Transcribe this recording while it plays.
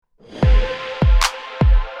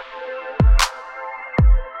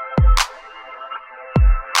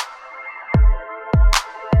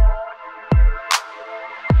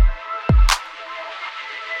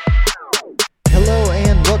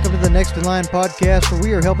in Line podcast, where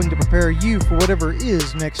we are helping to prepare you for whatever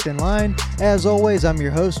is next in line. As always, I'm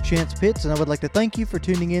your host, Chance Pitts, and I would like to thank you for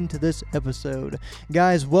tuning in to this episode.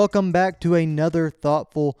 Guys, welcome back to another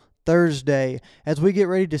thoughtful Thursday. As we get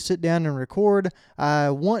ready to sit down and record,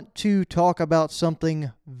 I want to talk about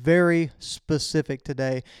something very specific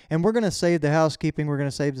today. And we're going to save the housekeeping, we're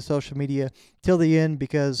going to save the social media till the end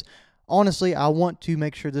because honestly, I want to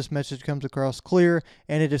make sure this message comes across clear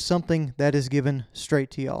and it is something that is given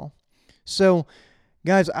straight to y'all. So,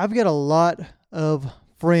 guys, I've got a lot of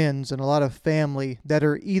friends and a lot of family that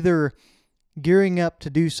are either gearing up to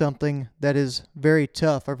do something that is very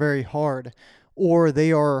tough or very hard, or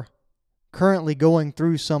they are currently going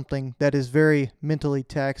through something that is very mentally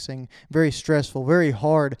taxing, very stressful, very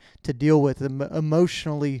hard to deal with,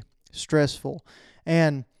 emotionally stressful.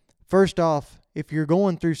 And first off, if you're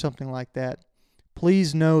going through something like that,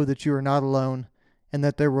 please know that you are not alone and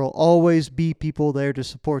that there will always be people there to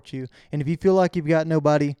support you. And if you feel like you've got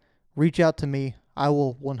nobody, reach out to me. I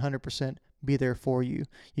will 100% be there for you.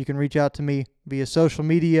 You can reach out to me via social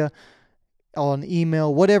media, on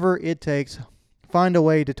email, whatever it takes. Find a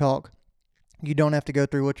way to talk. You don't have to go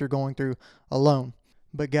through what you're going through alone.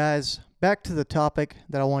 But guys, back to the topic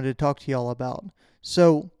that I wanted to talk to y'all about.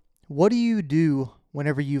 So, what do you do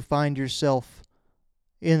whenever you find yourself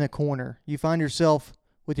in a corner? You find yourself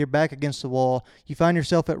with your back against the wall. You find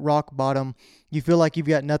yourself at rock bottom. You feel like you've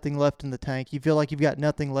got nothing left in the tank. You feel like you've got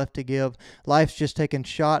nothing left to give. Life's just taking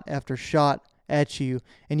shot after shot at you,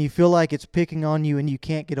 and you feel like it's picking on you and you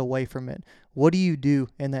can't get away from it. What do you do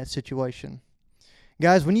in that situation?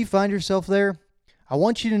 Guys, when you find yourself there, I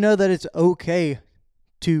want you to know that it's okay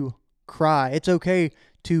to cry. It's okay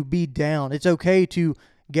to be down. It's okay to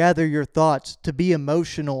gather your thoughts, to be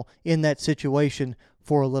emotional in that situation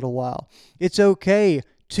for a little while. It's okay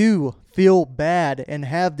to feel bad and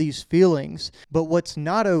have these feelings. But what's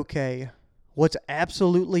not okay, what's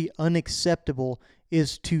absolutely unacceptable,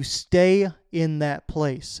 is to stay in that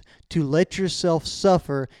place, to let yourself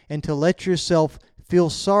suffer and to let yourself feel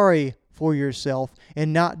sorry for yourself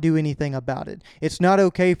and not do anything about it. It's not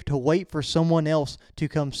okay to wait for someone else to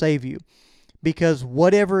come save you, because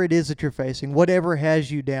whatever it is that you're facing, whatever has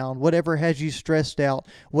you down, whatever has you stressed out,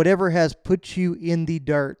 whatever has put you in the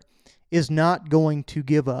dirt is not going to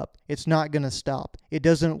give up. It's not going to stop. It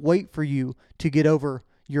doesn't wait for you to get over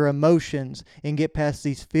your emotions and get past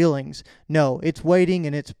these feelings. No, it's waiting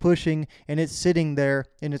and it's pushing and it's sitting there,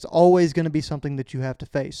 and it's always going to be something that you have to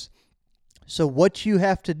face. So what you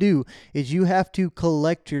have to do is you have to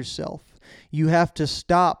collect yourself. You have to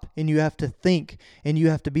stop and you have to think and you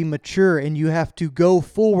have to be mature and you have to go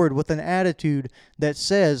forward with an attitude that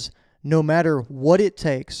says, no matter what it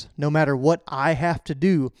takes, no matter what I have to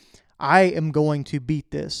do, I am going to beat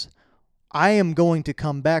this. I am going to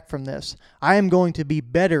come back from this. I am going to be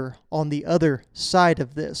better on the other side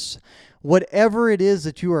of this. Whatever it is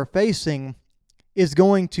that you are facing is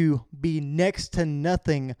going to be next to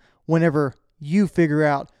nothing whenever you figure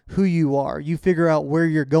out who you are, you figure out where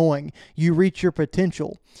you're going, you reach your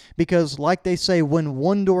potential. Because like they say, when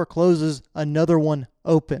one door closes, another one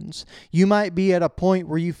opens. You might be at a point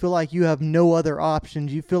where you feel like you have no other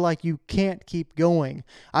options. You feel like you can't keep going.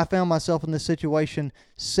 I found myself in this situation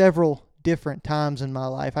several different times in my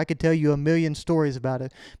life. I could tell you a million stories about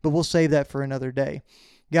it, but we'll save that for another day.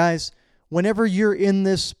 Guys, whenever you're in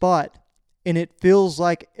this spot, and it feels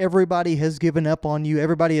like everybody has given up on you,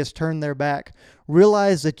 everybody has turned their back,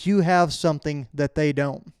 realize that you have something that they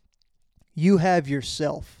don't. You have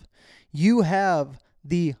yourself. You have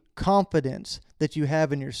the confidence that you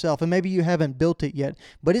have in yourself. And maybe you haven't built it yet,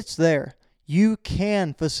 but it's there. You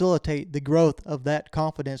can facilitate the growth of that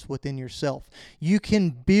confidence within yourself. You can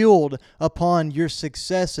build upon your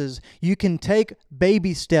successes. You can take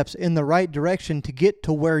baby steps in the right direction to get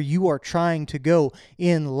to where you are trying to go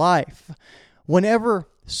in life. Whenever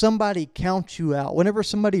somebody counts you out, whenever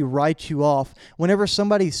somebody writes you off, whenever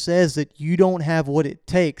somebody says that you don't have what it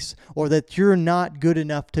takes or that you're not good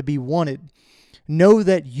enough to be wanted, know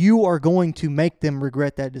that you are going to make them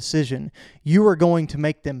regret that decision. You are going to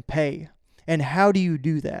make them pay. And how do you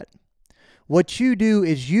do that? What you do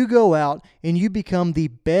is you go out and you become the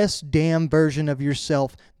best damn version of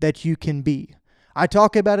yourself that you can be. I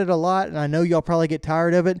talk about it a lot, and I know y'all probably get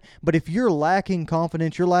tired of it, but if you're lacking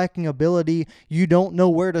confidence, you're lacking ability, you don't know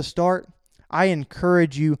where to start, I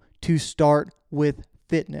encourage you to start with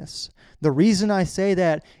fitness. The reason I say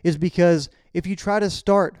that is because if you try to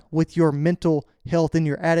start with your mental health and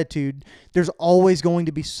your attitude, there's always going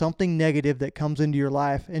to be something negative that comes into your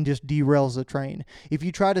life and just derails the train. If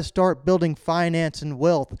you try to start building finance and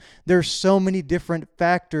wealth, there's so many different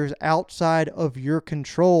factors outside of your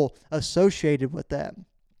control associated with that.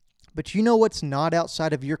 But you know what's not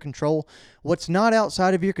outside of your control? What's not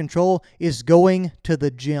outside of your control is going to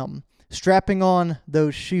the gym, strapping on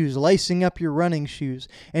those shoes, lacing up your running shoes,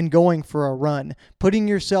 and going for a run, putting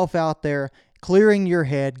yourself out there, clearing your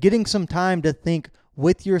head, getting some time to think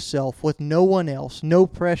with yourself, with no one else, no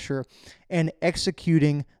pressure, and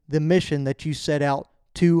executing the mission that you set out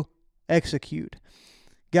to execute.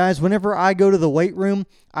 Guys, whenever I go to the weight room,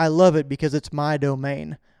 I love it because it's my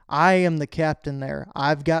domain. I am the captain there.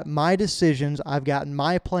 I've got my decisions, I've got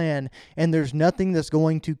my plan, and there's nothing that's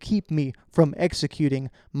going to keep me from executing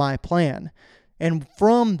my plan. And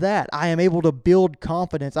from that, I am able to build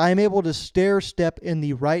confidence. I am able to step in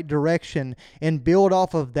the right direction and build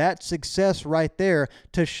off of that success right there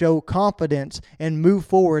to show confidence and move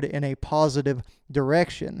forward in a positive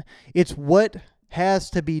direction. It's what has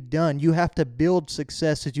to be done. You have to build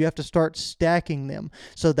successes. You have to start stacking them.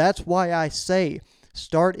 So that's why I say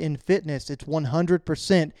start in fitness. It's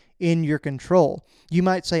 100% in your control. You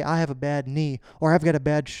might say, I have a bad knee, or I've got a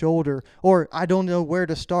bad shoulder, or I don't know where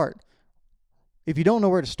to start. If you don't know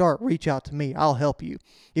where to start, reach out to me. I'll help you.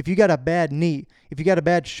 If you got a bad knee, if you got a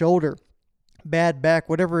bad shoulder, bad back,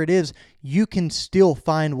 whatever it is, you can still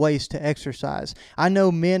find ways to exercise. I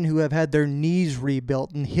know men who have had their knees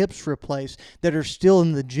rebuilt and hips replaced that are still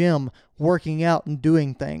in the gym working out and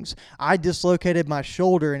doing things. I dislocated my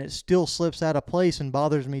shoulder and it still slips out of place and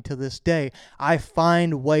bothers me to this day. I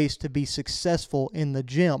find ways to be successful in the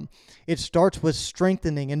gym. It starts with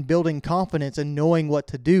strengthening and building confidence and knowing what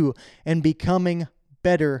to do and becoming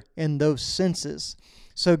better in those senses.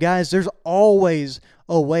 So guys, there's always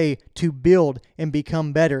a way to build and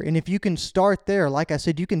become better. And if you can start there, like I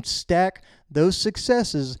said, you can stack those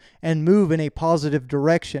successes and move in a positive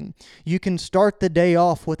direction. You can start the day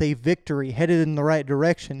off with a victory headed in the right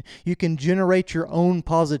direction. You can generate your own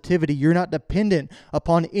positivity. You're not dependent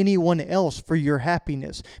upon anyone else for your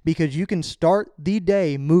happiness because you can start the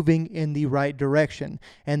day moving in the right direction.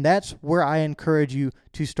 And that's where I encourage you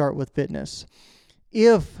to start with fitness.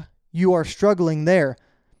 If you are struggling there,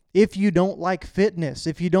 if you don't like fitness,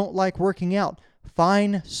 if you don't like working out,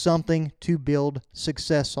 find something to build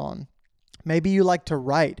success on. Maybe you like to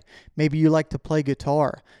write. Maybe you like to play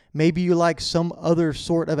guitar. Maybe you like some other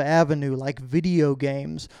sort of avenue like video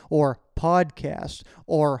games or podcasts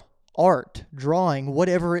or art, drawing,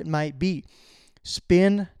 whatever it might be.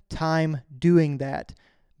 Spend time doing that.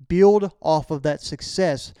 Build off of that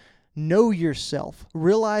success. Know yourself.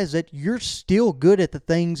 Realize that you're still good at the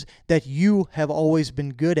things that you have always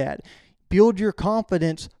been good at. Build your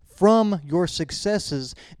confidence from your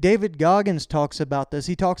successes. David Goggins talks about this.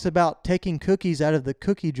 He talks about taking cookies out of the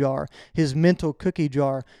cookie jar, his mental cookie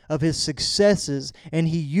jar of his successes, and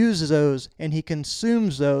he uses those and he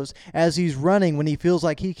consumes those as he's running when he feels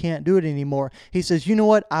like he can't do it anymore. He says, you know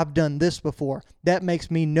what? I've done this before. That makes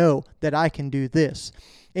me know that I can do this.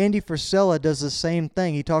 Andy Frisella does the same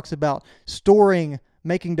thing. He talks about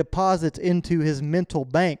making deposits into his mental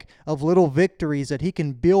bank of little victories that he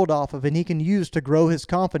can build off of and he can use to grow his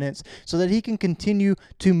confidence so that he can continue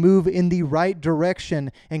to move in the right direction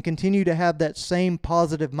and continue to have that same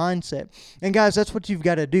positive mindset. And guys, that's what you've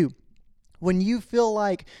got to do. When you feel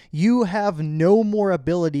like you have no more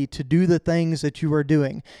ability to do the things that you are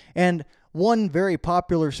doing, and one very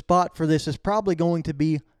popular spot for this is probably going to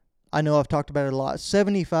be, I know I've talked about it a lot,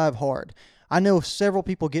 75 hard. I know several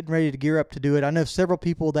people getting ready to gear up to do it. I know several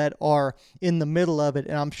people that are in the middle of it,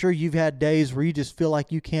 and I'm sure you've had days where you just feel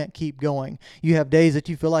like you can't keep going. You have days that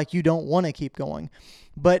you feel like you don't want to keep going.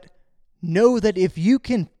 But know that if you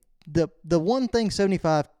can, the one thing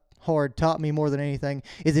 75 hard taught me more than anything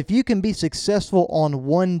is if you can be successful on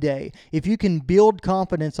one day, if you can build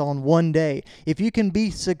confidence on one day, if you can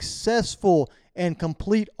be successful and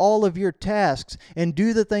complete all of your tasks and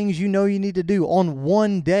do the things you know you need to do on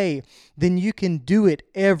one day, then you can do it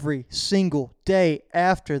every single day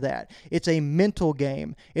after that. It's a mental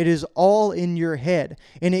game. It is all in your head.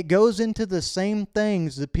 And it goes into the same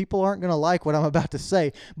things that people aren't going to like what I'm about to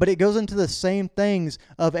say, but it goes into the same things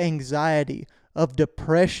of anxiety, of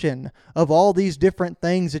depression, of all these different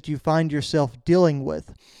things that you find yourself dealing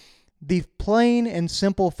with. The plain and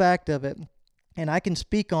simple fact of it, and I can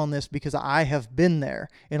speak on this because I have been there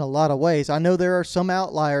in a lot of ways. I know there are some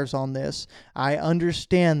outliers on this. I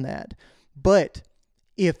understand that. But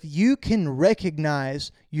if you can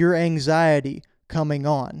recognize your anxiety coming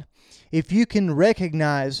on, if you can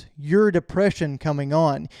recognize your depression coming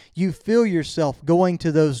on, you feel yourself going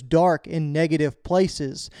to those dark and negative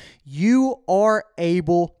places, you are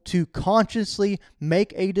able to consciously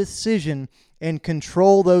make a decision and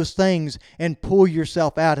control those things and pull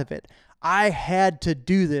yourself out of it. I had to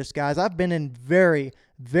do this, guys. I've been in very,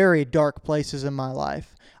 very dark places in my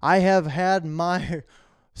life. I have had my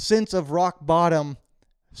sense of rock bottom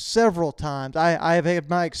several times. I have had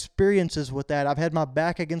my experiences with that. I've had my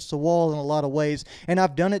back against the wall in a lot of ways, and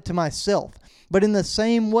I've done it to myself. But in the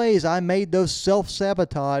same ways I made those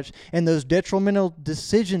self-sabotage and those detrimental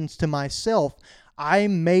decisions to myself, I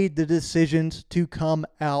made the decisions to come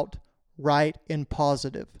out right and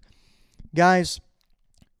positive. Guys,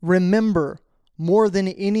 remember, more than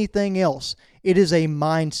anything else, it is a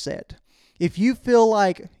mindset. If you feel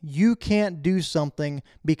like you can't do something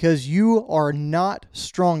because you are not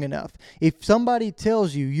strong enough, if somebody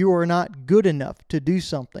tells you you are not good enough to do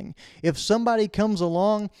something, if somebody comes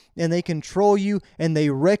along and they control you and they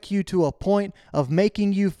wreck you to a point of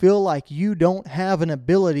making you feel like you don't have an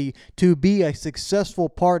ability to be a successful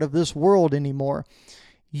part of this world anymore,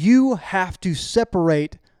 you have to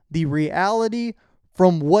separate the reality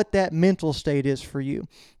from what that mental state is for you.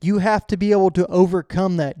 You have to be able to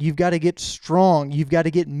overcome that. You've got to get strong. You've got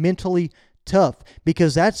to get mentally tough,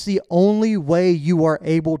 because that's the only way you are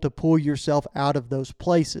able to pull yourself out of those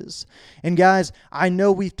places. And guys, I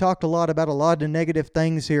know we've talked a lot about a lot of negative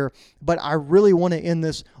things here, but I really want to end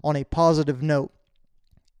this on a positive note.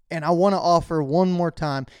 And I want to offer one more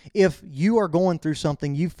time, if you are going through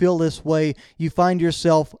something, you feel this way, you find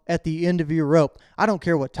yourself at the end of your rope, I don't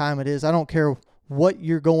care what time it is, I don't care what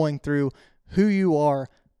you're going through, who you are,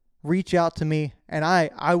 reach out to me, and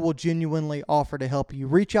I will genuinely offer to help you.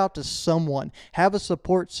 Reach out to someone. Have a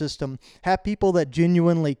support system. Have people that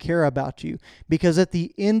genuinely care about you. Because at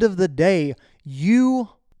the end of the day, you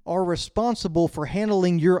are responsible for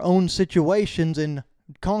handling your own situations and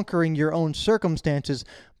conquering your own circumstances,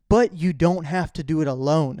 but you don't have to do it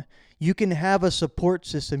alone. You can have a support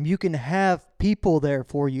system. You can have people there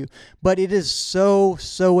for you. But it is so,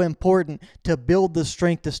 so important to build the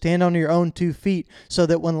strength to stand on your own 2 feet, so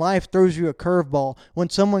that when life throws you a curveball, when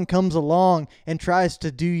someone comes along and tries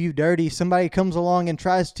to do you dirty, somebody comes along and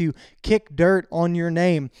tries to kick dirt on your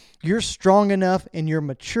name, you're strong enough and you're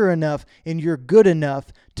mature enough and you're good enough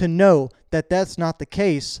to know that that's not the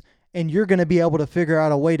case. And you're going to be able to figure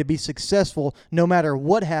out a way to be successful no matter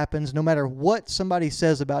what happens, no matter what somebody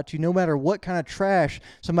says about you, no matter what kind of trash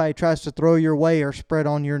somebody tries to throw your way or spread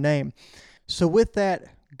on your name. So with that,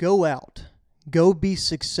 go out. Go be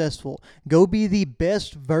successful. Go be the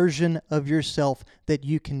best version of yourself that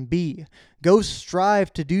you can be. Go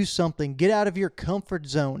strive to do something. Get out of your comfort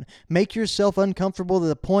zone. Make yourself uncomfortable to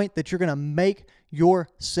the point that you're going to make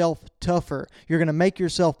yourself tougher. You're going to make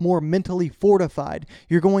yourself more mentally fortified.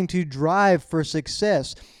 You're going to drive for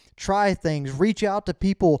success. Try things. Reach out to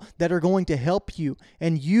people that are going to help you,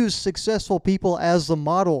 and use successful people as the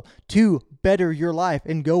model to better your life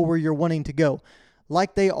and go where you're wanting to go.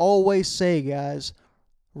 Like they always say, guys,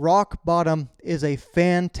 rock bottom is a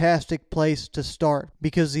fantastic place to start,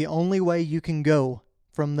 because the only way you can go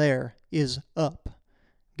from there is up.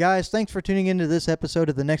 Guys, thanks for tuning into this episode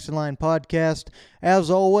of the Next in Line podcast. As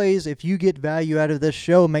always, if you get value out of this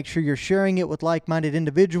show, make sure you're sharing it with like-minded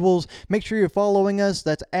individuals. Make sure you're following us.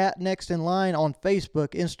 That's at Next in Line on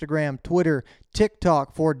Facebook, Instagram, Twitter,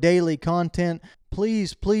 TikTok for daily content.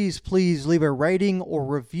 Please, please, please leave a rating or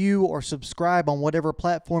review or subscribe on whatever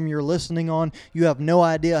platform you're listening on. You have no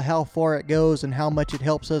idea how far it goes and how much it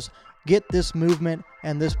helps us get this movement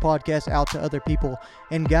and this podcast out to other people.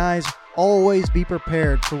 And guys, always be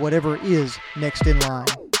prepared for whatever is next in line.